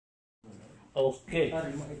Okay.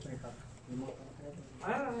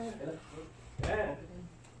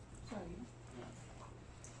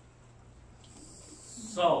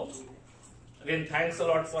 So, again, thanks a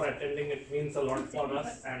lot for attending. It means a lot for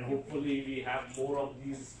us, and hopefully, we have more of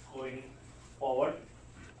these going forward.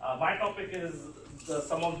 My topic is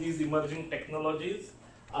some of these emerging technologies,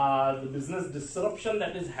 the business disruption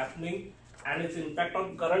that is happening, and its impact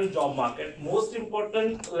on current job market. Most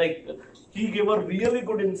important, like he gave a really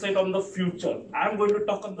good insight on the future. I'm going to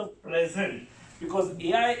talk on the present because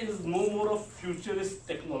AI is no more of futurist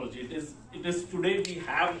technology. It is today we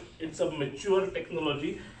have. It's a mature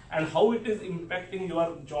technology, and how it is impacting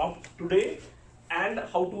your job today, and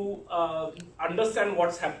how to understand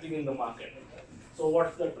what's happening in the market. So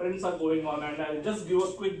what the trends are going on, and I'll just give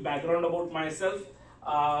a quick background about myself.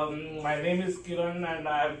 My name is Kiran, and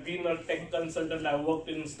I've been a tech consultant. I've worked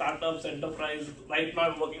in startups, enterprise. Right now,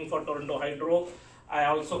 I'm working for Toronto Hydro. I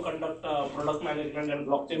also conduct product management and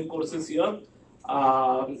blockchain courses here.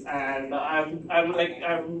 And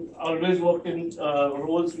I'm always worked in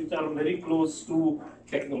roles which are very close to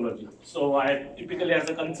technology. So I typically, as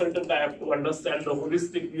a consultant, I have to understand the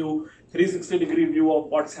holistic view, 360-degree view of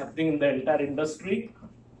what's happening in the entire industry.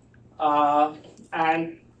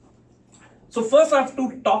 And so first I have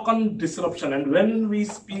to talk on disruption. And when we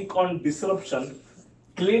speak on disruption,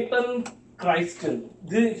 Clayton Christensen,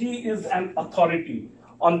 he is an authority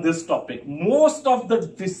on this topic. Most of the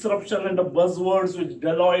disruption and the buzzwords which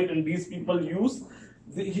Deloitte and these people use,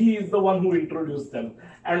 he is the one who introduced them.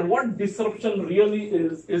 And what disruption really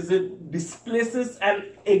is it displaces an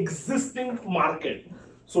existing market.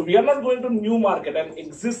 So we are not going to new market, an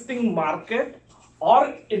existing market,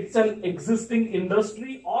 or it's an existing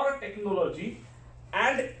industry or a technology,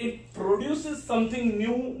 and it produces something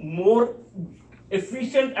new, more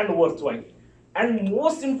efficient and worthwhile. And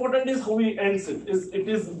most important is how he ends it. It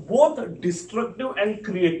is both destructive and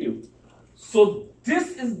creative. So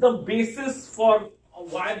this is the basis for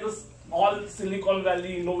why this all Silicon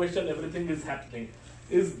Valley innovation, everything is happening,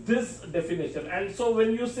 is this definition. And so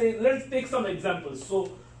when you say, let's take some examples.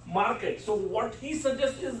 So market. So what he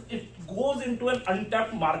suggests is it goes into an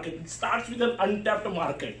untapped market. It starts with an untapped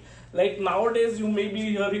market. Like nowadays, you may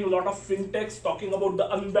be hearing a lot of fintechs talking about the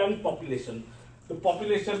unbanked population. The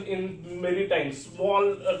population in maritime,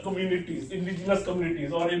 small communities, indigenous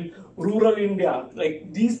communities, or in rural India,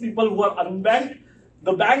 like these people who are unbanked,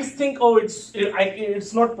 the banks think, oh,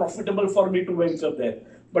 it's not profitable for me to venture there.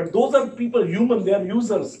 But those are people, human, they are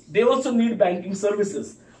users. They also need banking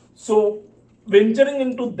services. So venturing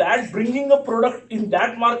into that, bringing a product in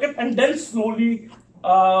that market, and then slowly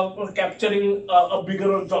capturing a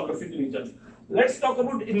bigger geographic region. Let's talk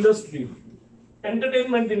about industry.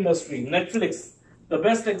 Entertainment industry, Netflix, the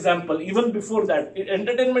best example. Even before that,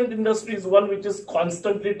 entertainment industry is one which is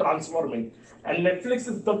constantly transforming, and Netflix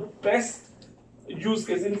is the best use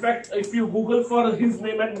case. In fact, if you Google for his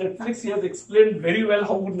name at Netflix, he has explained very well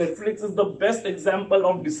how Netflix is the best example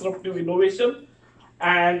of disruptive innovation.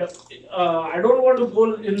 And I don't want to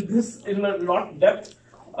go in this in a lot depth,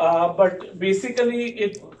 but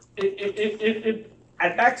basically it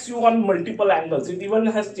attacks you on multiple angles. It even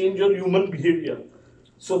has changed your human behavior.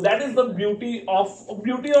 So that is the beauty, or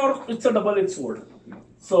it's a double-edged sword.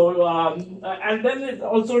 So and then it's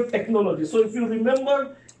also technology. So if you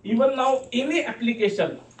remember, even now any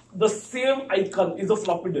application, the same icon is a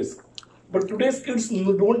floppy disk. But today's kids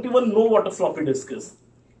don't even know what a floppy disk is.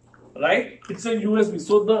 Right? It's a USB.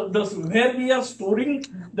 So the where we are storing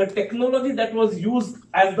the technology that was used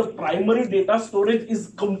as the primary data storage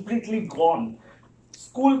is completely gone.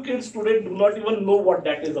 School kids today do not even know what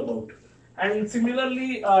that is about. And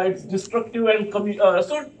similarly, it's destructive and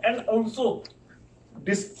also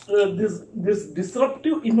this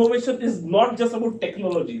disruptive innovation is not just about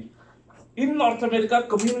technology. In North America,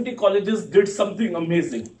 community colleges did something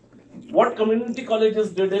amazing. What community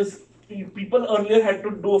colleges did is, people earlier had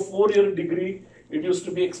to do a 4-year degree. It used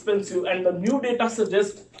to be expensive, and the new data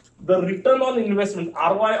suggests the return on investment,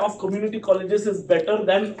 ROI, of community colleges is better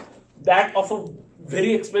than that of a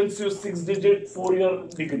very expensive 6-digit 4-year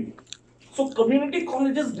degree. So community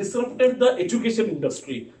colleges disrupted the education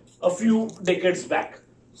industry a few decades back.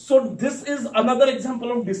 So this is another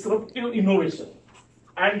example of disruptive innovation,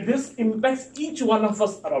 and this impacts each one of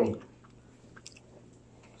us around.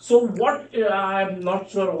 So what, I'm not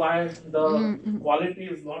sure why the quality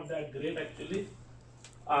is not that great actually.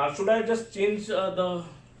 Should I just change the,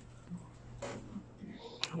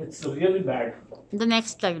 it's really bad. The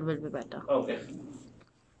next slide will be better. Okay.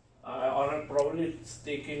 Or probably it's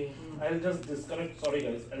taking, I'll just disconnect, sorry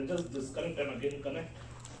guys, I'll just disconnect and again connect.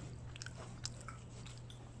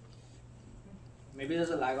 Maybe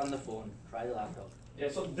there's a lag on the phone. Try the laptop. Yeah,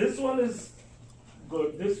 so this one is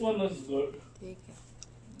good. This one is good.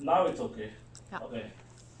 Now it's okay. Yeah. Okay.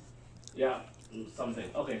 Yeah, something.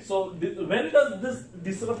 Okay, so when does this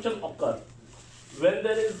disruption occur? When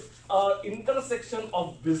there is an intersection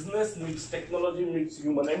of business meets technology meets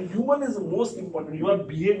human, and human is the most important. Your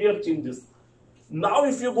behavior changes. Now,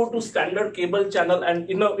 if you go to standard cable channel and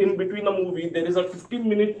in between a movie, there is a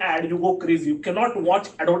 15-minute ad, you go crazy. You cannot watch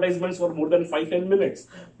advertisements for more than 5-10 minutes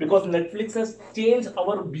because Netflix has changed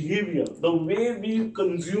our behavior. The way we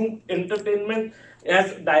consume entertainment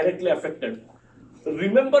has directly affected.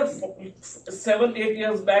 Remember 7-8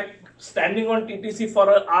 years back, standing on TTC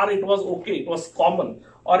for an hour, it was okay, it was common.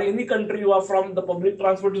 Or any country you are from, the public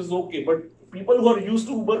transport is okay. But people who are used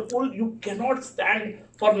to Uber pool, you cannot stand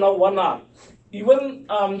for now 1 hour. Even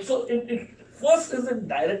so, first is it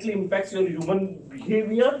directly impacts your human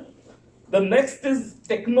behavior. The next is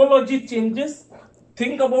technology changes.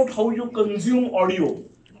 Think about how you consume audio.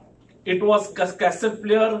 It was cassette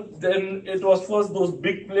player, then it was first those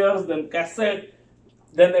big players, then cassette,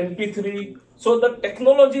 then MP3. So the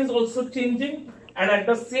technology is also changing, and at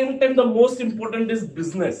the same time, the most important is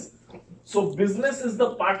business. So business is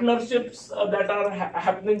the partnerships that are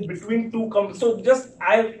happening between two companies. So just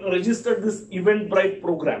I registered this Eventbrite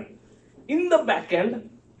program. In the back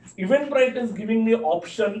end, Eventbrite is giving me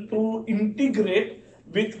option to integrate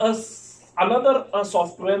with another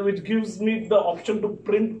software which gives me the option to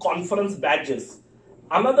print conference badges.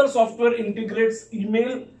 Another software integrates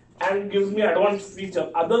email and gives me advanced feature.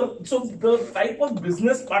 So the type of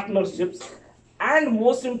business partnerships, and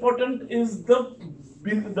most important is the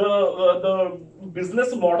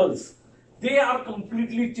business models. They are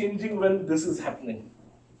completely changing when this is happening.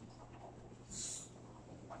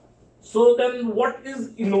 So then what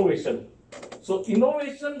is innovation? So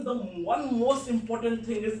innovation, the one most important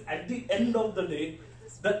thing is at the end of the day,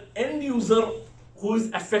 the end user who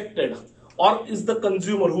is affected or is the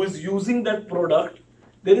consumer who is using that product,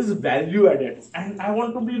 there is value added. And I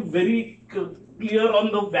want to be very clear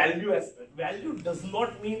on the value aspect. Value does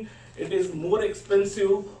not mean it is more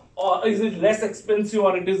expensive or is it less expensive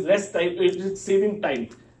or it is less time, it is saving time.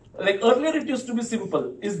 Like earlier it used to be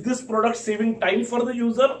simple. Is this product saving time for the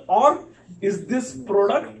user or is this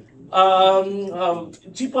product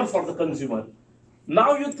cheaper for the consumer?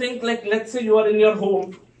 Now you think like, let's say you are in your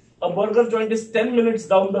home, a burger joint is 10 minutes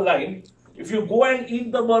down the line. If you go and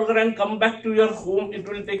eat the burger and come back to your home, it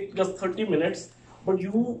will take just 30 minutes. But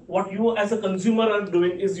what you as a consumer are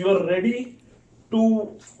doing is you are ready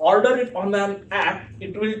to order it on an app.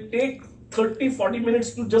 It will take 30-40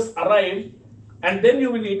 minutes to just arrive, and then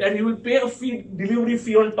you will eat and you will pay a delivery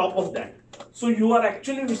fee on top of that. So you are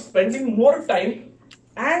actually spending more time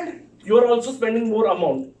and you are also spending more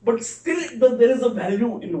amount, but still there is a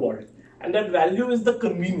value involved, and that value is the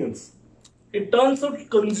convenience. It turns out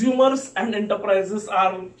consumers and enterprises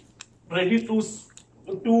are ready to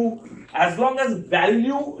as long as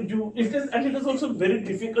value it is also very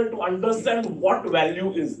difficult to understand what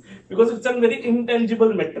value is because it's a very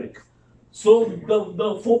intangible metric. So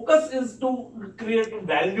the focus is to create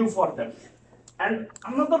value for them. And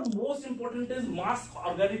another most important is mass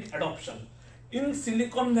organic adoption. In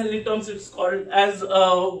Silicon Valley terms, it's called as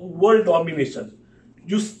world domination.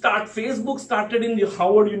 Facebook started in the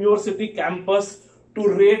Howard University campus to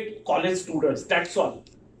rate college students. That's all.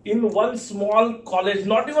 In one small college,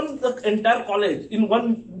 not even the entire college, in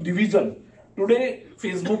one division. Today,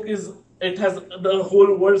 Facebook has the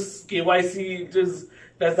whole world's KYC. It has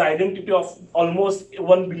the identity of almost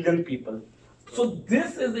 1 billion people. So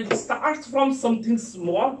it starts from something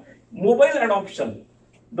small. Mobile adoption.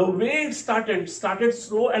 The way it started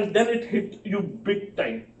slow and then it hit you big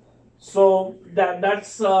time. So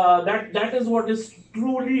that is what is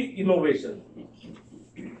truly innovation.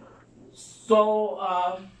 So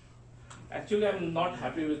actually I'm not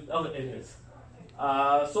happy with anyways.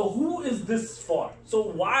 So who is this for? So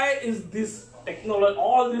why is this technology,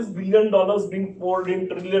 all these $1 billion being poured in,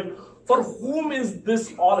 trillion, for whom is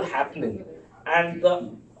this all happening? And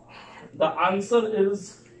the answer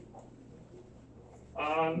is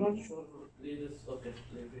I'm not sure. Play this. Okay,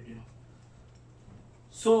 play video.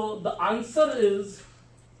 So the answer is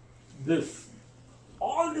this.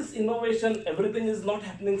 All this innovation, everything is not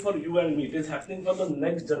happening for you and me. It is happening for the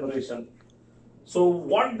next generation. So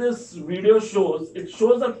what this video shows, it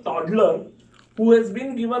shows a toddler who has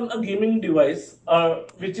been given a gaming device,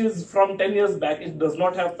 which is from 10 years back. It does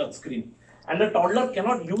not have touchscreen, and the toddler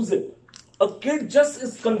cannot use it. A kid just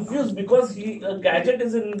is confused because a gadget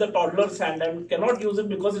is in the toddler's hand and cannot use it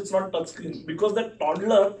because it's not touchscreen. Because the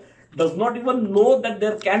toddler does not even know that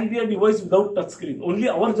there can be a device without touchscreen. Only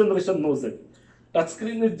our generation knows it.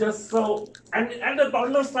 Touchscreen is just so, and the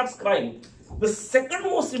toddler starts crying. The second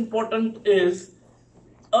most important is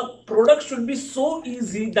a product should be so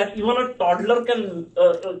easy that even a toddler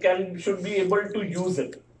should be able to use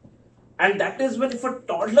it. And that is when if a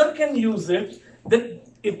toddler can use it, then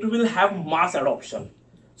it will have mass adoption.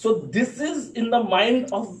 So this is in the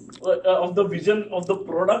mind of the vision of the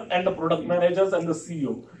product and the product managers and the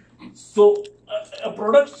CEO. So a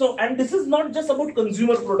product, and this is not just about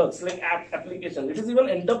consumer products like application, it is even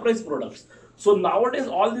enterprise products. So nowadays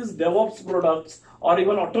all these DevOps products or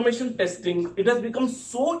even automation testing, it has become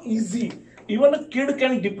so easy. Even a kid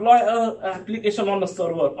can deploy an application on a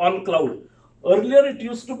server, on cloud. Earlier it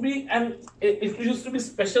used to be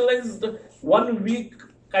specialized 1 week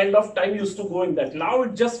kind of time used to go in that. Now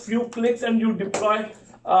it's just few clicks and you deploy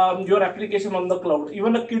your application on the cloud.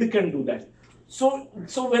 Even a kid can do that. So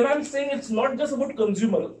when I'm saying it's not just about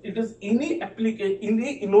consumer, it is any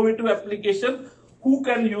innovative application, who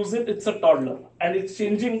can use it, it's a toddler. And it's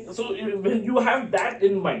changing. So when you have that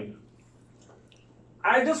in mind,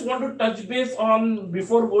 I just want to touch base on,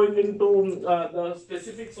 before going into the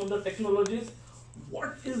specifics of the technologies,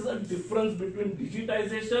 what is the difference between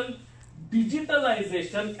digitization,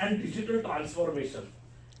 digitalization and digital transformation.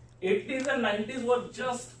 80s and 90s was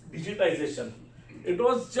just digitization. It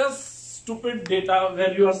was just stupid data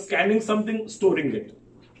where you are scanning something, storing it.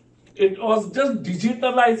 It was just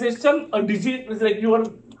digitalization. It's like you are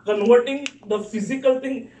converting the physical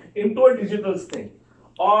thing into a digital thing.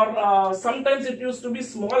 Or sometimes it used to be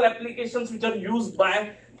small applications which are used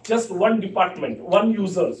by just one department, one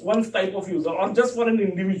type of user, or just for an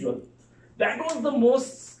individual. That was the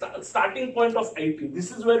most starting point of IT.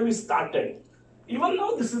 This is where we started. Even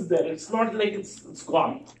now this is there. It's not like it's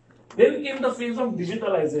gone. Then came the phase of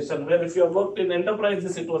digitalization, where if you have worked in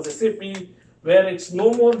enterprises, it was SAP, where it's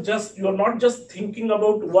no more just, you're not just thinking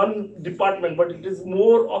about one department, but it is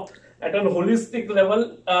more of at an holistic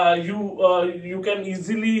level. You can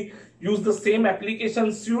easily use the same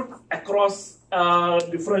application suite across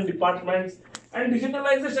different departments. And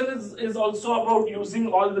digitalization is also about using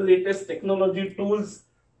all the latest technology tools.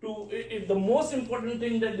 The most important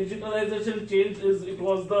thing that digitalization changed is it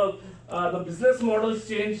was the business models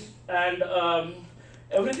changed, and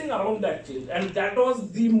everything around that changed. And that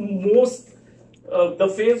was the the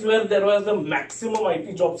phase where there was the maximum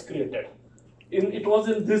IT jobs created. It was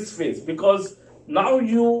in this phase, because now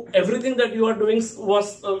everything that you are doing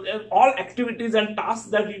was all activities and tasks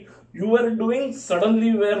that you were doing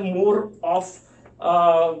suddenly were more of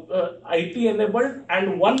IT enabled,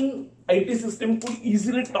 and one IT system could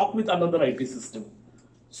easily talk with another IT system.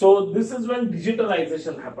 So this is when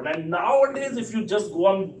digitalization happened. And nowadays, if you just go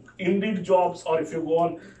on Indeed jobs, or if you go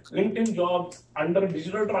on LinkedIn jobs, under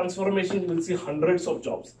digital transformation, you will see hundreds of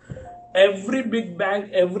jobs. Every big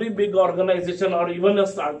bank, every big organization, or even a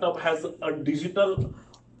startup has a digital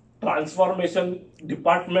transformation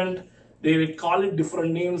department. They will call it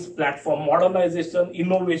different names: platform modernization,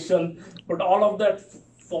 innovation, but all of that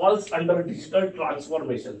falls under digital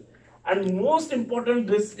transformation. And most important,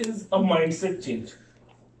 this is a mindset change.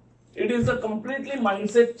 It is a completely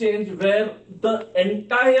mindset change where the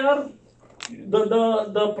entire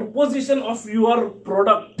the proposition of your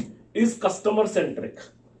product is customer centric.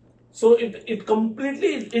 So it is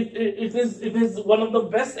one of the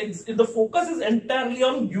best. The focus is entirely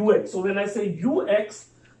on UX. So when I say UX,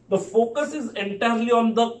 the focus is entirely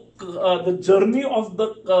on the journey of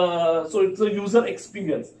so it's a user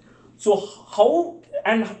experience. So how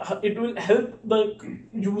and it will help the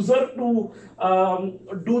user to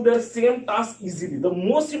do their same task easily. The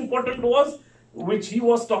most important was, which he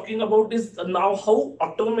was talking about, is now how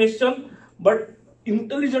automation, but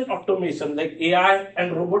intelligent automation like AI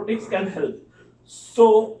and robotics can help.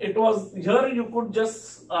 So it was here you could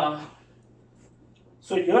just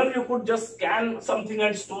scan something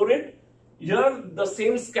and store it. Here the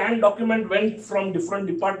same scan document went from different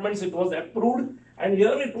departments, it was approved, and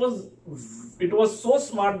here it was so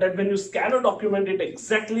smart that when you scan a document, it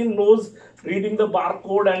exactly knows, reading the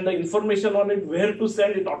barcode and the information on it, where to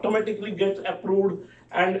send. It automatically gets approved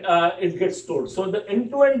and it gets stored. So the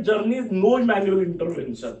end-to-end journey is no manual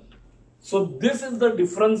intervention. So this is the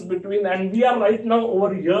difference between, and we are right now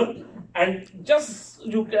over here, and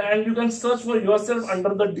you can search for yourself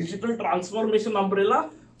under the digital transformation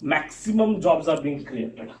umbrella. Maximum jobs are being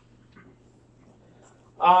created.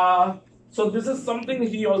 So this is something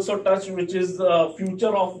he also touched, which is the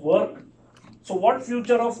future of work. So what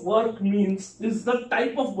future of work means is the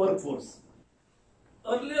type of workforce.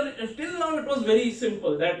 Earlier, till now, it was very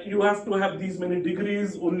simple that you have to have these many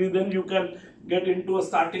degrees, only then you can get into a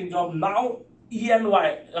starting job. Now,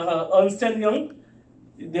 E&Y, Ernst & Young,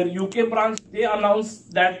 their UK branch, they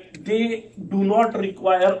announced that they do not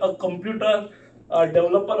require a computer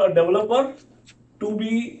developer to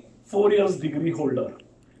be 4 years degree holder.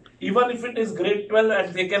 Even if it is grade 12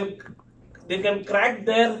 and they can crack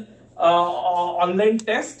their online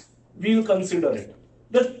test, we will consider it.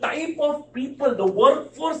 The type of people, the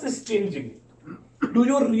workforce is changing. Do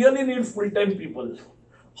you really need full-time people?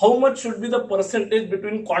 How much should be the percentage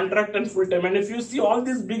between contract and full-time? And if you see all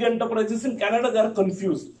these big enterprises in Canada, they are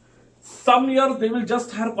confused. Some years they will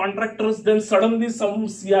just hire contractors, then suddenly some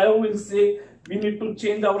CIO will say, we need to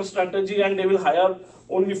change our strategy, and they will hire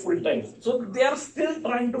only full-time. So they are still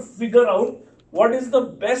trying to figure out what is the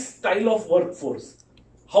best style of workforce.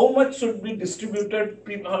 How much should be distributed,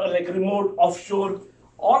 like remote, offshore.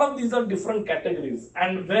 All of these are different categories,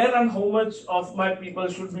 and where and how much of my people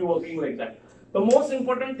should be working like that. The most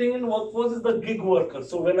important thing in workforce is the gig worker.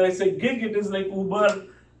 So when I say gig, it is like Uber,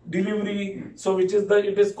 delivery, so it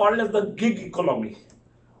is called as the gig economy.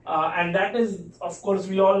 And that is, of course,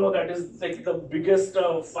 we all know that is like the biggest,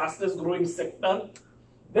 fastest growing sector.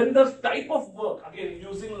 Then the type of work, again,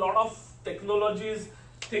 using a lot of technologies,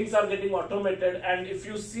 things are getting automated. And if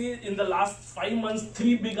you see in the last 5 months,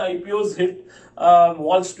 3 big IPOs hit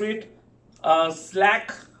Wall Street,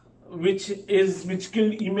 Slack, which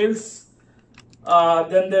killed emails.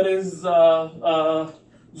 Then there is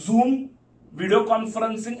Zoom, video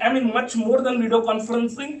conferencing. I mean, much more than video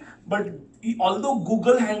conferencing, but although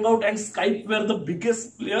Google Hangout and Skype were the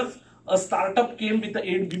biggest players, a startup came with the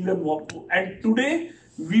 8 billion work. And today,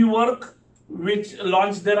 WeWork, which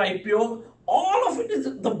launched their IPO, all of it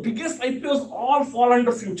is the biggest IPOs, all fall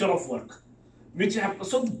under future of work, which happens.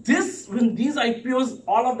 So when these IPOs,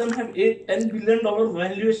 all of them have $10 billion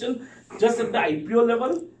valuation just at the IPO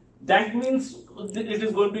level, that means it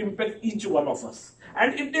is going to impact each one of us,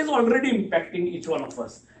 and it is already impacting each one of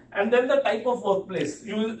us. And then the type of workplace,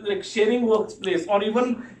 you like sharing workplace, or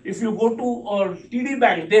even if you go to TD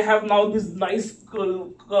Bank, they have now this nice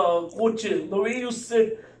coaches, the way you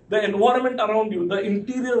sit, the environment around you, the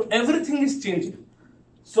interior, everything is changing.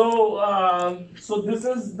 So, so this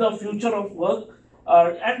is the future of work.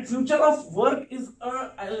 And future of work is,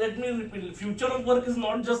 let me repeat, future of work is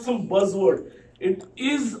not just some buzzword. It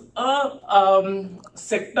is a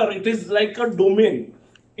sector, it is like a domain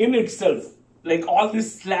in itself. Like all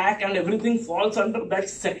this Slack and everything falls under that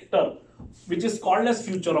sector, which is called as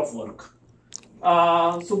future of work.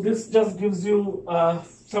 So this just gives you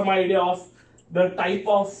some idea of the type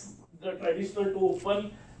of the traditional to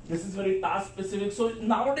open. This is very task specific. So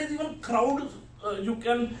nowadays even crowd, you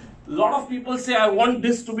can, a lot of people say, I want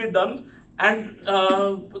this to be done. And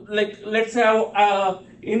like let's say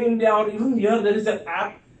in India or even here, there is an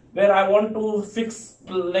app where I want to fix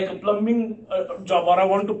like a plumbing job, or I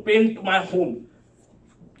want to paint my home.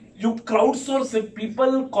 You crowdsource it,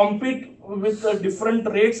 people compete with different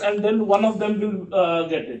rates, and then one of them will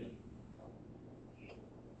get it.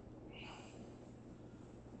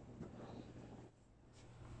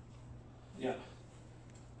 Yeah.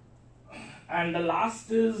 And the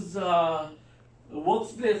last is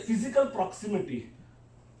workplace, physical proximity.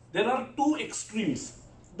 There are two extremes.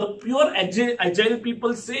 The pure agile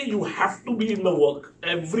people say you have to be in the work.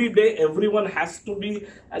 Every day, everyone has to be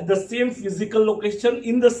at the same physical location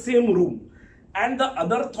in the same room. And the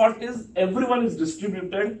other thought is everyone is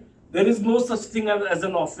distributed. There is no such thing as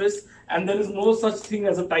an office, and there is no such thing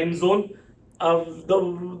as a time zone.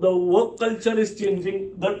 The work culture is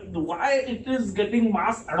changing. Why it is getting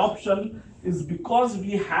mass adoption is because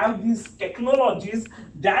we have these technologies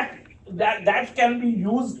that can be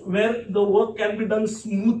used where the work can be done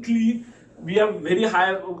smoothly. We have very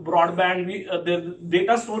high broadband. The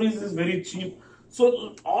data storage is very cheap.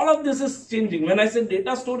 So all of this is changing. When I say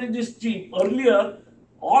data storage is cheap, earlier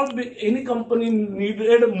any company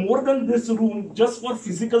needed more than this room just for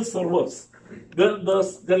physical servers.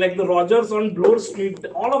 Like the Rogers on Bloor Street,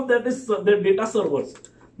 all of that is their data servers.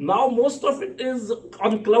 Now most of it is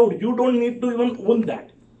on cloud. You don't need to even own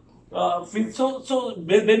that. So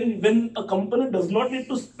when a company does not need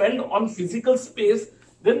to spend on physical space,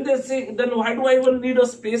 then they say, then why do I even need a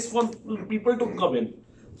space for people to come in?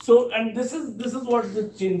 So, and this is what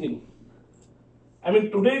is changing. I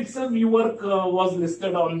mean, today itself, WeWork was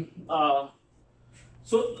listed on.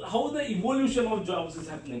 So, how the evolution of jobs is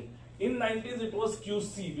happening? In 90s, it was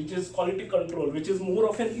QC, which is quality control, which is more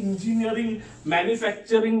of an engineering,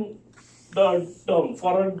 manufacturing term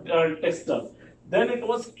for a tester. Then it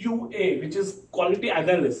was QA, which is quality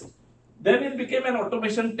analyst. Then it became an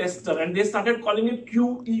automation tester, and they started calling it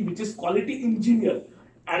QE, which is quality engineer.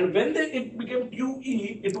 And when it became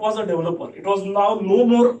QE, it was a developer. It was now no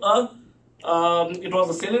more a it was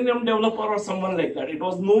a Selenium developer or someone like that. It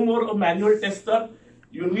was no more a manual tester.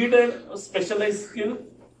 You needed a specialized skill.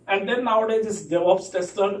 And then nowadays this DevOps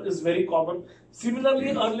tester is very common. Similarly,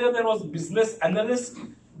 earlier there was business analyst.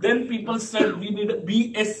 Then people said we need a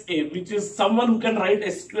BSA, which is someone who can write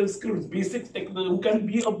SQL scripts, basic technical, who can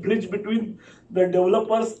be a bridge between the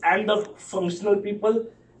developers and the functional people.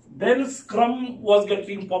 Then Scrum was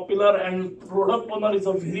getting popular, and product owner is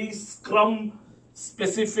a very Scrum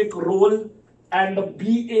specific role, and the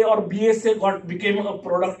BA or BSA became a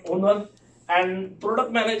product owner, and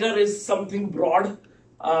product manager is something broad.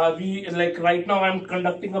 We like right now I'm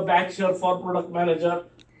conducting a batch here for product manager.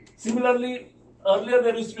 Similarly, earlier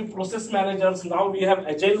there used to be process managers. Now we have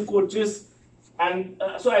agile coaches, and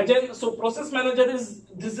so process manager is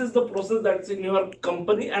the process that's in your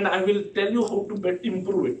company, and I will tell you how to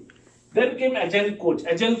improve it. Then came agile coach.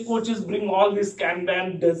 Agile coaches bring all this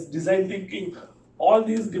Kanban, design thinking, all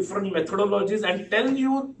these different methodologies, and tell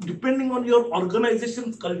you depending on your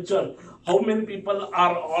organization's culture how many people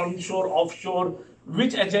are onshore, offshore,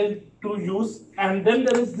 which agile to use. And then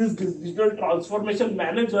there is this digital transformation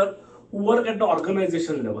manager who work at the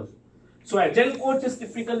organization level. So agile coach is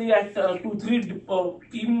typically at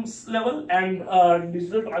 2-3 teams level, and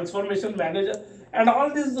digital transformation manager. And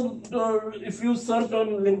all these, if you search on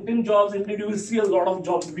LinkedIn jobs, indeed you will see a lot of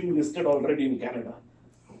jobs being listed already in Canada.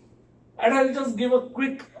 And I'll just give a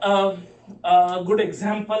quick good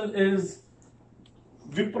example is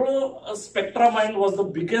Wipro SpectraMind was the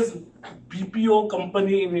biggest BPO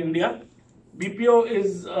company in India. BPO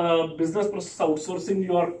is business process outsourcing,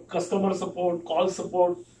 your customer support, call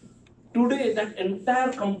support. Today, that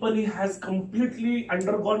entire company has completely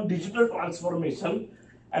undergone digital transformation,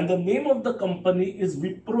 and the name of the company is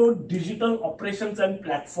Wipro Digital Operations and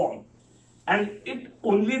Platform. And it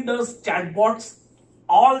only does chatbots.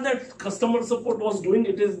 All that customer support was doing,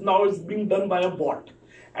 it is now being done by a bot.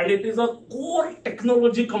 And it is a core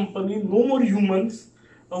technology company, no more humans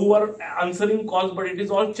who are answering calls, but it is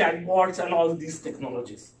all chatbots and all these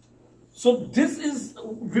technologies. So this is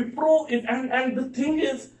Wipro, and the thing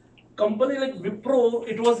is, company like Wipro,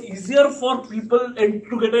 it was easier for people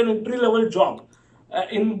to get an entry-level job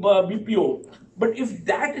in BPO. But if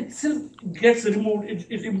that itself gets removed,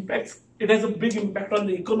 it has a big impact on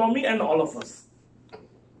the economy and all of us.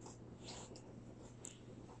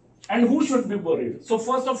 And who should be worried? So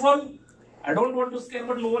first of all, I don't want to scare,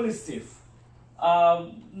 but no one is safe.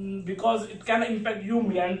 Because it can impact you,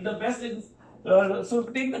 me, and the best is, so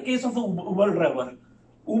take the case of an Uber driver.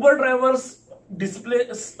 Uber drivers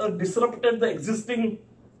disrupted the existing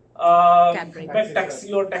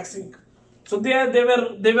taxi or taxi. So they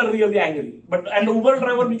were really angry. And Uber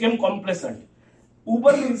driver became complacent.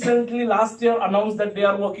 Uber recently last year announced that they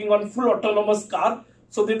are working on full autonomous car,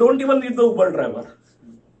 so they don't even need the Uber driver.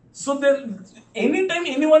 So anytime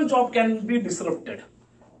anyone's job can be disrupted.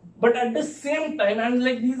 But at the same time, and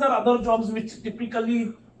like these are other jobs which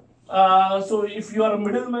typically, so if you are a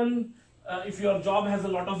middleman, if your job has a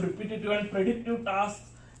lot of repetitive and predictive tasks,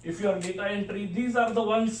 if you are data entry, these are the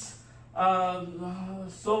ones.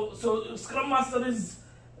 So Scrum Master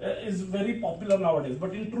is very popular nowadays.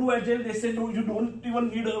 But in True Agile, they said, oh, you don't even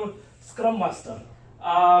need a Scrum Master.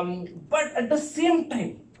 But at the same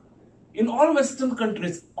time, in all Western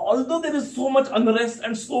countries, although there is so much unrest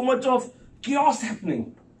and so much of chaos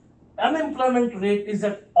happening, unemployment rate is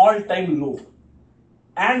at all-time low.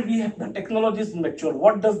 And the technology is mature.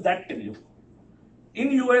 What does that tell you?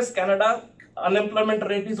 In US, Canada, unemployment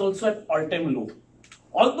rate is also at all-time low.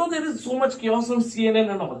 Although there is so much chaos on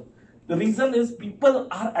CNN and all, the reason is people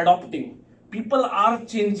are adopting. People are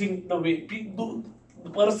changing the way. The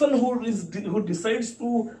person who decides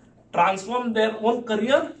to transform their own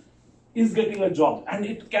career is getting a job. And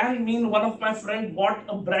it can mean one of my friends bought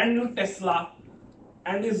a brand new Tesla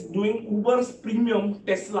and is doing Uber's premium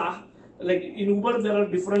Tesla. Like in Uber, there are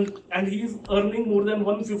different, and he is earning more than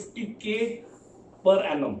 150K per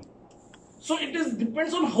annum. So it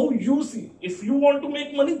depends on how you see. If you want to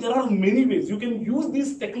make money, there are many ways. You can use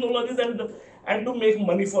these technologies and to make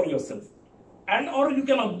money for yourself. Or you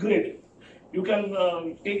can upgrade. You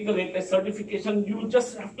can take the latest certification. You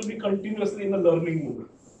just have to be continuously in a learning mood.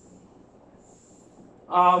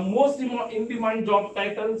 Most in-demand job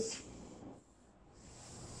titles.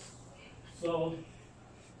 So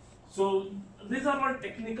these are all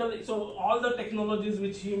technical. So all the technologies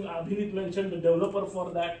which Abhinit mentioned, the developer for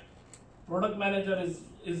that, product manager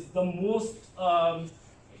is the most.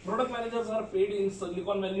 Product managers are paid in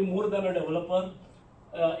Silicon Valley more than a developer.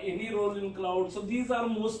 Any role in cloud. So these are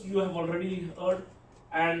most you have already heard,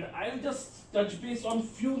 and I'll just touch base on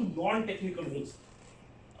few non-technical roles.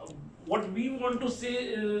 what we want to say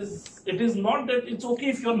is, it is not that it's okay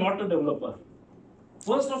if you're not a developer.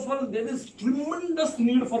 First of all, there is tremendous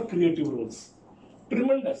need for creative roles.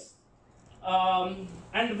 Tremendous. And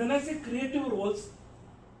when I say creative roles,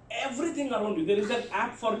 everything around you, there is an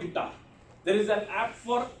app for guitar. There is an app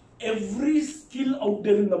for every skill out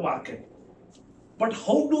there in the market. But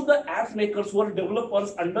how do the app makers who are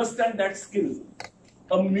developers understand that skill?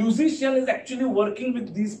 A musician is actually working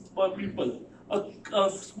with these people. A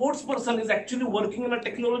sports person is actually working in a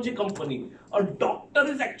technology company. A doctor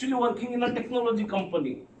is actually working in a technology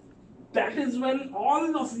company. That is when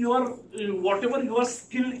all of your, whatever your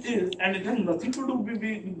skill is, and it has nothing to do with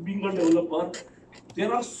being a developer,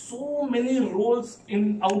 there are so many roles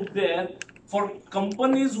out there for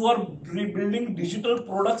companies who are building digital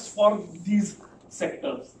products for these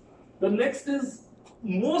sectors. The next is,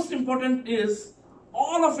 most important is,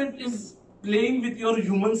 all of it is playing with your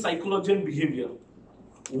human psychology and behavior.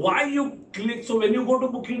 Why you click, so when you go to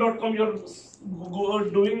booking.com, you're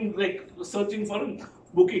doing like searching for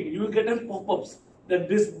booking, you will get a pop-ups that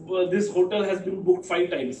this hotel has been booked 5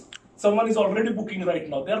 times. Someone is already booking right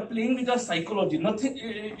now. They are playing with your psychology. Nothing,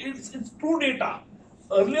 it's true data.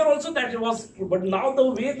 Earlier also that was true, but now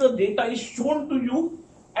the way the data is shown to you,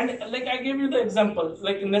 and like I gave you the example,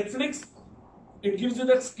 like in Netflix, it gives you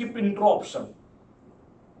that skip intro option.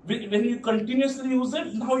 When you continuously use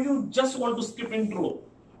it, now you just want to skip intro.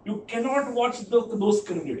 You cannot watch those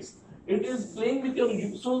credits. It is playing with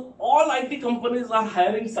your, so all IT companies are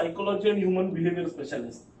hiring psychology and human behavior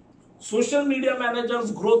specialists. Social media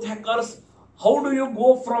managers, growth hackers, how do you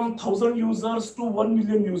go from 1,000 users to 1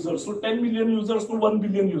 million users, to 10 million users to 1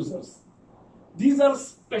 billion users? These are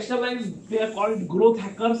specialized, they are called growth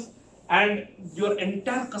hackers, and your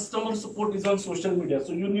entire customer support is on social media.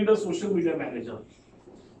 So you need a social media manager.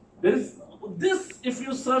 There is this, if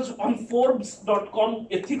you search on Forbes.com,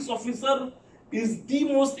 ethics officer is the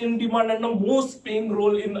most in demand and the most paying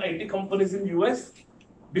role in IT companies in US,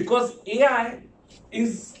 because AI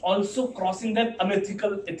is also crossing that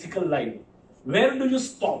unethical, ethical line. Where do you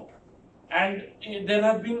stop? And there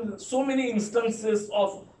have been so many instances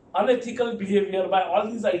of unethical behavior by all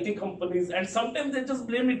these IT companies, and sometimes they just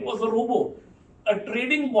blame it was a robo, a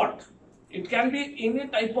trading bot. It can be any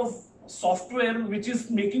type of software which is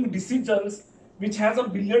making decisions which has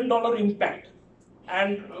 $1 billion impact,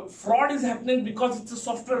 and fraud is happening because it's a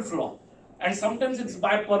software flaw, and sometimes it's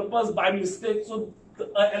by purpose, by mistake. So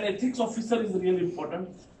an ethics officer is really important.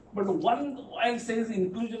 But one I say is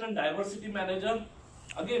inclusion and diversity manager.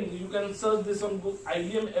 Again, you can search this on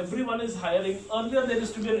IBM. Everyone is hiring. Earlier there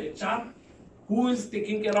used to be an HR who is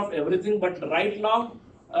taking care of everything, but right now,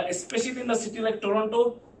 especially in a city like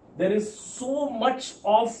Toronto, there is so much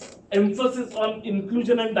of emphasis on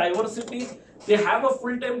inclusion and diversity. They have a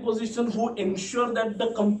full-time position who ensure that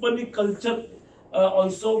the company culture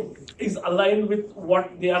also is aligned with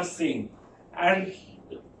what they are saying. And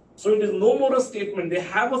so it is no more a statement. They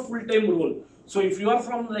have a full-time role. So if you are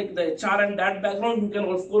from like the HR and that background, you can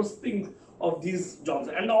of course think of these jobs.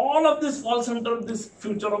 And all of this falls under this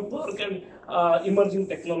future of work and emerging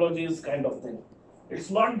technologies kind of thing.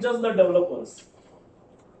 It's not just the developers.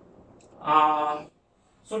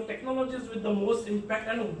 So technologies with the most impact,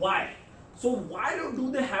 and why? So why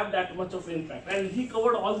do they have that much of impact? And he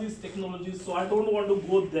covered all these technologies, so I don't want to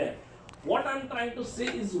go there. What I'm trying to say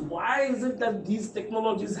is, why is it that these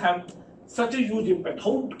technologies have such a huge impact?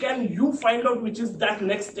 How can you find out which is that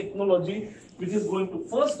next technology which is going to?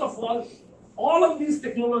 First of all of these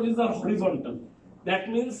technologies are horizontal. That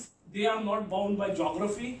means they are not bound by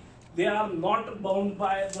geography, they are not bound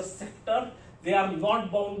by the sector, they are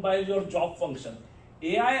not bound by your job function.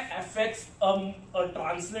 AI affects a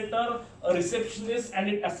translator, a receptionist, and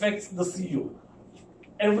it affects the CEO.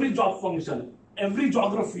 Every job function, every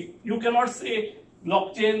geography. You cannot say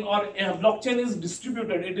blockchain, or blockchain is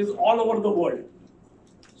distributed, it is all over the world.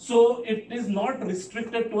 So it is not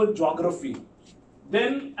restricted to a geography.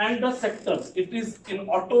 Then, and the sectors, it is in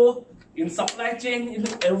auto, in supply chain, in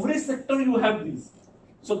every sector you have these.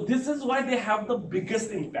 So this is why they have the biggest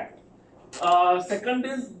impact. Second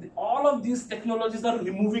is, all of these technologies are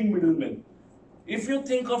removing middlemen. If you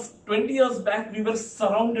think of 20 years back, we were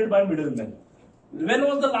surrounded by middlemen. When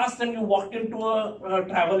was the last time you walked into a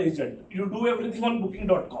travel agent? You do everything on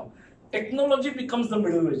booking.com. Technology becomes the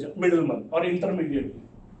middleman or intermediary.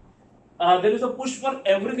 There is a push for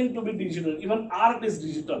everything to be digital. Even art is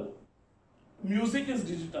digital. Music is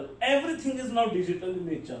digital. Everything is now digital in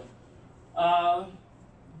nature.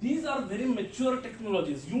 These are very mature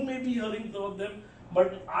technologies. You may be hearing some of them,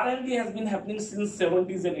 but R&D has been happening since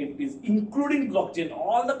 70s and 80s, including blockchain.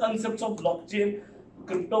 All the concepts of blockchain,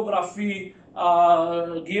 cryptography,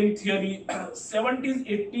 game theory, 70s,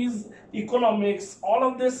 80s economics, all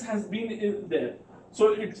of this has been there.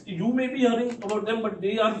 So you may be hearing about them, but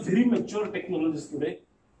they are very mature technologies today.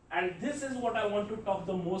 And this is what I want to talk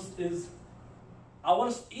the most is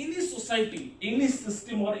any society, any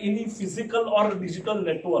system or any physical or digital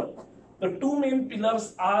network, the two main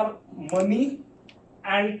pillars are money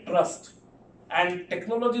and trust. And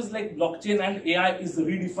technologies like blockchain and AI is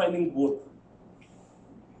redefining both.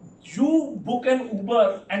 You book an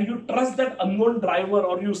Uber and you trust that unknown driver,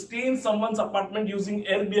 or you stay in someone's apartment using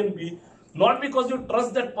Airbnb, not because you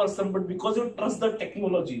trust that person, but because you trust the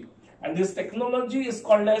technology. And this technology is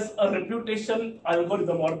called as a reputation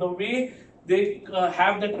algorithm, or the way they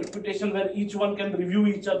have that reputation where each one can review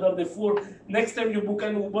each other. Therefore, next time you book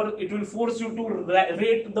an Uber, it will force you to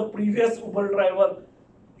rate the previous Uber driver.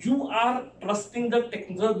 You are trusting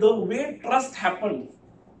the way trust happened.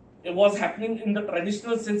 It was happening in the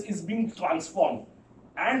traditional sense is being transformed.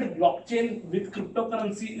 And blockchain with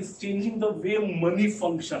cryptocurrency is changing the way money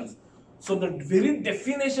functions. So the very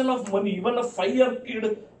definition of money, even a 5-year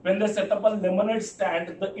kid, when they set up a lemonade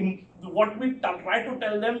stand, what we try to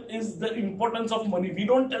tell them is the importance of money. We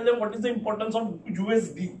don't tell them what is the importance of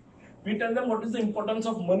USD. We tell them what is the importance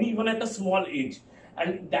of money even at a small age.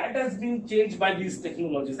 And that has been changed by these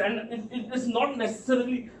technologies. And it is not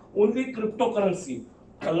necessarily only cryptocurrency.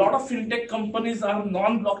 A lot of fintech companies are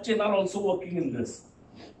non-blockchain are also working in this.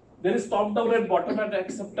 There is top-down and bottom-up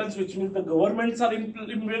acceptance, which means the governments are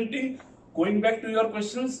implementing. Going back to your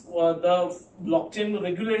questions, the blockchain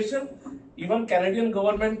regulation, even Canadian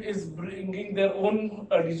government is bringing their own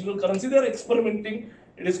digital currency. They are experimenting.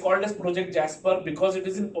 It is called as Project Jasper because it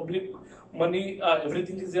is in public money.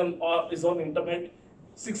 Everything is on internet.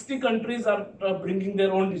 60 countries are bringing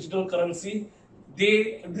their own digital currency.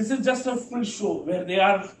 This is just a full show where they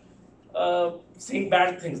are saying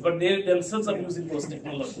bad things, but they themselves are using those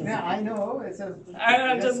technologies. Yeah, I know.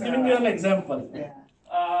 I'm just giving you an example. Yeah.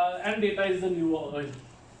 And data is the new oil.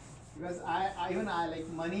 Because I like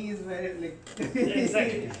money is very like.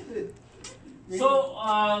 Exactly. So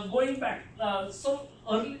going back,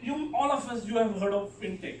 all of us, you have heard of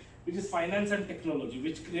fintech, which is finance and technology,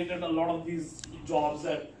 which created a lot of these jobs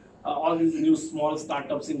and all these new small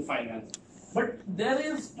startups in finance. But there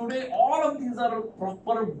is today, all of these are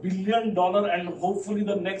proper $1 billion and hopefully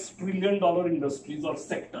the next $1 trillion industries or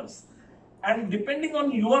sectors. And depending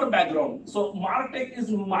on your background, so MarTech is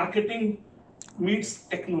marketing meets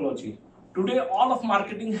technology. Today, all of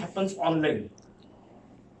marketing happens online.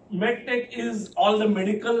 MedTech is all the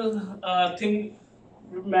medical thing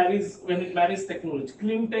when it marries technology.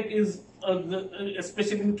 Clean tech is,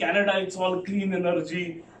 especially in Canada, it's all clean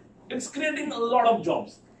energy. It's creating a lot of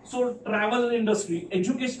jobs. So travel industry,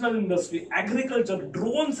 educational industry, agriculture,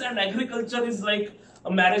 drones and agriculture is like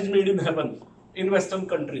a marriage made in heaven in Western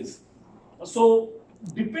countries. So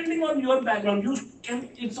depending on your background,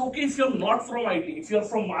 it's okay if you're not from IT, if you're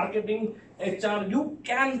from marketing, HR, you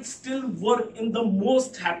can still work in the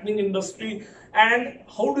most happening industry. And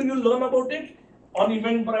how do you learn about it? On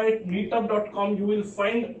Eventbrite, Meetup.com, you will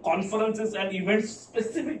find conferences and events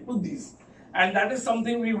specific to these. And that is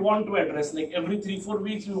something we want to address. Like every 3-4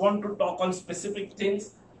 weeks, we want to talk on specific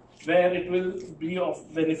things where it will be of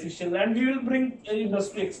beneficial. And we will bring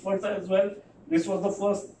industry experts as well. This was the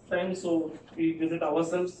first time, so we did it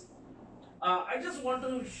ourselves. I just want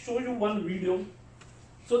to show you one video.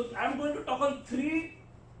 So I'm going to talk on 3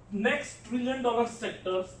 next $1 trillion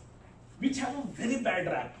sectors which have a very bad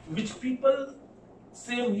rap, which people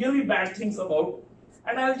say really bad things about.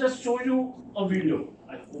 And I'll just show you a video.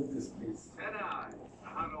 I hope this plays.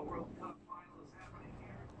 World Cup final is happening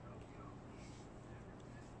here in Tokyo.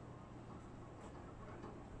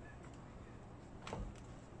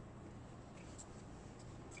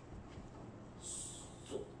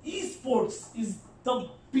 So esports is the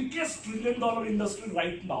biggest $1 trillion industry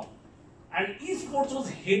right now. And esports was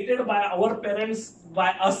hated by our parents, by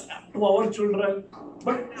us, to our children.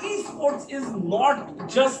 But esports is not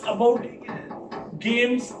just about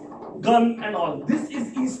games, gun and all. This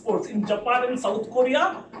is esports. In Japan and South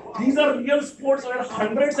Korea, these are real sports where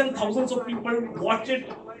hundreds and thousands of people watch it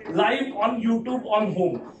live on YouTube on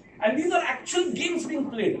home. And these are actual games being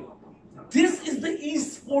played. This is the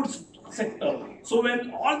esports sector. So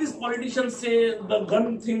when all these politicians say the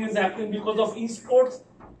gun thing is happening because of esports,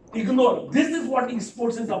 ignore. This is what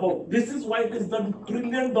esports is about. This is why it is the $1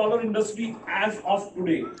 trillion industry as of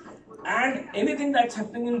today. And anything that's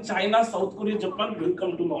happening in China, South Korea, Japan will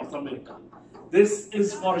come to North America. This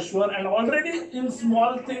is for sure. And already in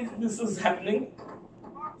small things, this is happening.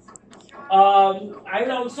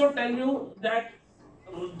 I'll also tell you that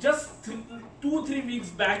just 2-3 weeks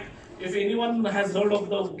back, If anyone has heard of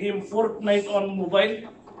the game Fortnite on mobile,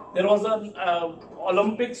 there was an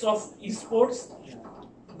Olympics of esports.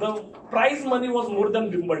 The prize money was more than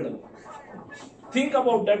Wimbledon. Think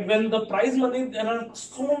about that. When the prize money, there are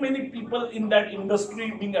so many people in that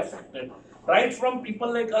industry being affected. Right from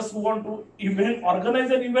people like us who want to organize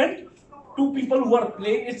an event, to people who are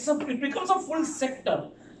playing. It becomes a full sector.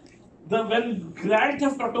 When Grand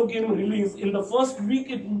Theft Auto game released, in the first week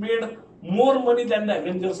it made more money than the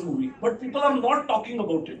Avengers movie. But people are not talking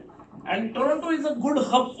about it. And Toronto is a good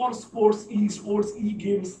hub for sports, e-sports,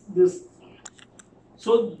 e-games, this.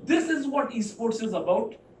 So this is what esports is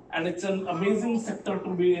about, and it's an amazing sector to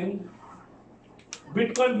be in.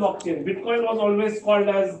 Bitcoin blockchain. Bitcoin was always called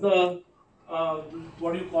as the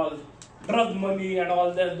drug money and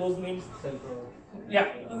all that, those names. Yeah,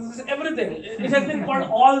 everything. It has been called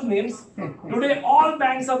all names. Today, all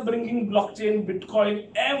banks are bringing blockchain, Bitcoin.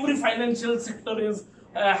 Every financial sector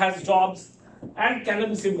has jobs. And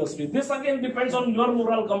cannabis industry. This again depends on your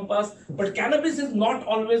moral compass, but cannabis is not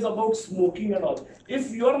always about smoking and all.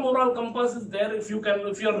 If your moral compass is there, if you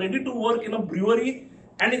are ready to work in a brewery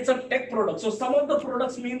and it's a tech product, so some of the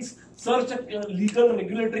products means search a legal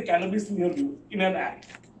regulatory cannabis near you in an app.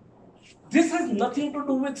 This has nothing to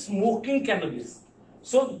do with smoking cannabis.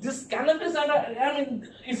 So this cannabis, and I mean,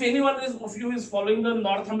 if anyone of you is following the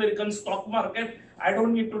North American stock market, I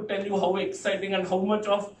don't need to tell you how exciting and how much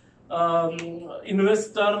of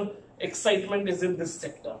investor excitement is in this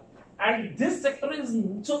sector. And this sector is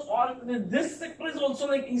also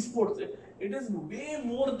like esports. It is way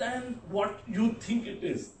more than what you think it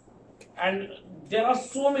is. And there are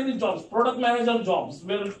so many jobs, product manager jobs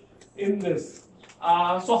in this.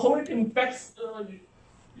 So how it impacts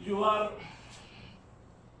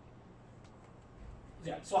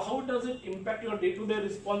so how does it impact your day-to-day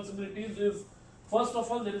responsibilities is, first of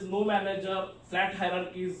all, there is no manager, flat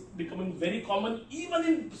hierarchies becoming very common, even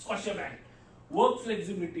in Scotiabank. Work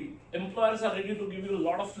flexibility. Employers are ready to give you a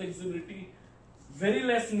lot of flexibility. Very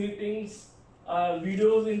less meetings,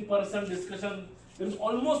 videos, in-person discussion. There is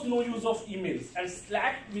almost no use of emails. And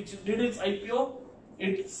Slack, which did its IPO,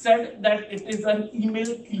 it said that it is an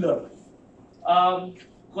email killer.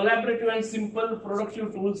 Collaborative and simple,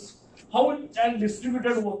 productive tools. How it and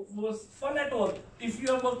distributed work was fun at work. If you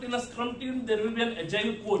have worked in a Scrum team, there will be an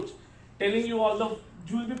agile coach telling you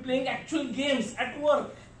you will be playing actual games at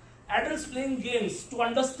work. Adults playing games to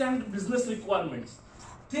understand business requirements.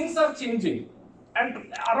 Things are changing,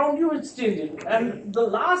 and around you it's changing. And the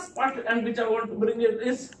last part, and which I want to bring in,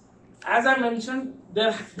 is, as I mentioned,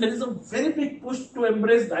 there is a very big push to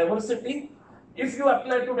embrace diversity. If you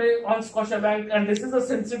apply today on Scotiabank, and this is a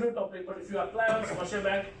sensitive topic, but if you apply on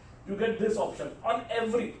Scotiabank, you get this option on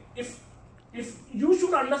every. If you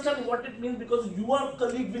should understand what it means, because your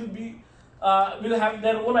colleague will have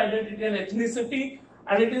their own identity and ethnicity,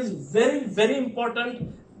 and it is very, very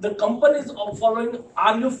important. The companies are following.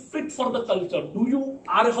 Are you fit for the culture?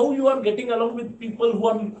 How you are getting along with people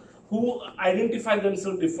who identify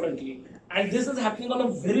themselves differently? And this is happening on a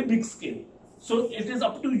very big scale. So it is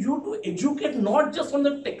up to you to educate not just on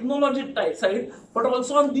the technology side, but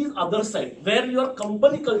also on these other side, where your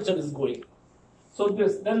company culture is going. So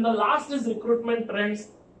then the last is recruitment trends.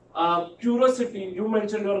 Curiosity, you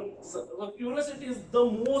mentioned curiosity is the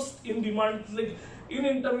most in demand. Like in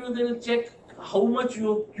interview, they will check how much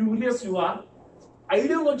curious you are.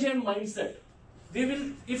 Ideology and mindset. They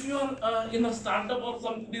will, if you are in a startup or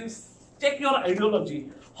something, check your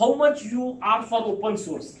ideology. How much you are for open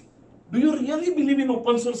source. Do you really believe in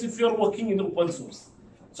open source if you are working in open source?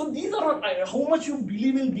 So these are how much you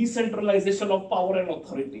believe in decentralization of power and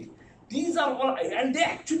authority. These are all, and they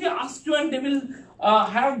actually ask you, and they will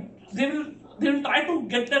try to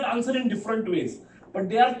get that answer in different ways. But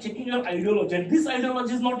they are checking your ideology, and this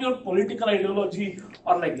ideology is not your political ideology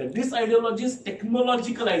or like that. This ideology is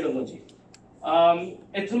technological ideology.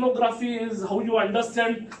 Ethnography is how you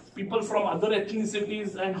understand people from other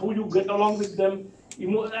ethnicities and how you get along with them.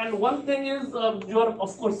 And one thing is,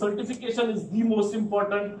 of course, certification is the most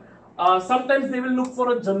important. Sometimes they will look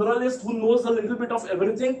for a generalist who knows a little bit of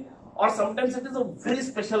everything, or sometimes it is a very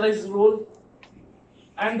specialized role.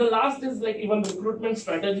 And the last is, like, even recruitment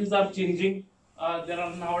strategies are changing. There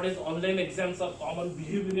are nowadays online exams are common,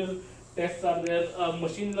 behavioral tests are there,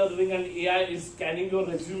 machine learning and AI is scanning your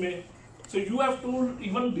resume. So you have to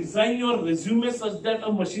even design your resume such that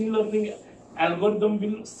a machine learning algorithm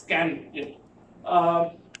will scan it.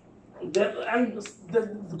 Gone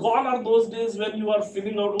are those days when you are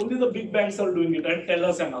filling out, only the big banks are doing it, and tell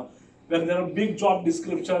us enough, where there are big job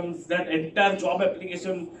descriptions, that entire job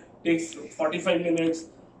application takes 45 minutes.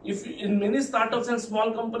 If in many startups and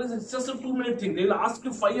small companies, it's just a 2-minute thing. They'll ask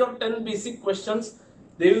you 5 or 10 basic questions.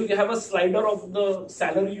 They will have a slider of the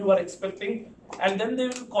salary you are expecting, and then they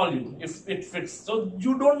will call you if it fits. So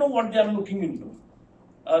you don't know what they are looking into.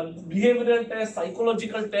 Behavioral tests,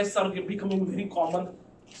 psychological tests are becoming very common.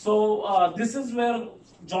 So this is where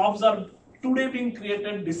jobs are today being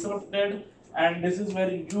created, disrupted, and this is where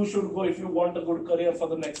you should go if you want a good career for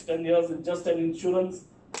the next 10 years. It's just an insurance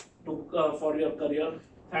for your career.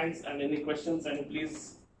 Thanks, and any questions, and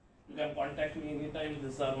please, you can contact me anytime.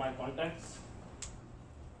 These are my contacts.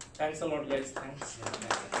 Thanks a lot, guys. Thanks.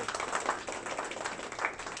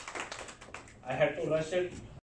 I had to rush it.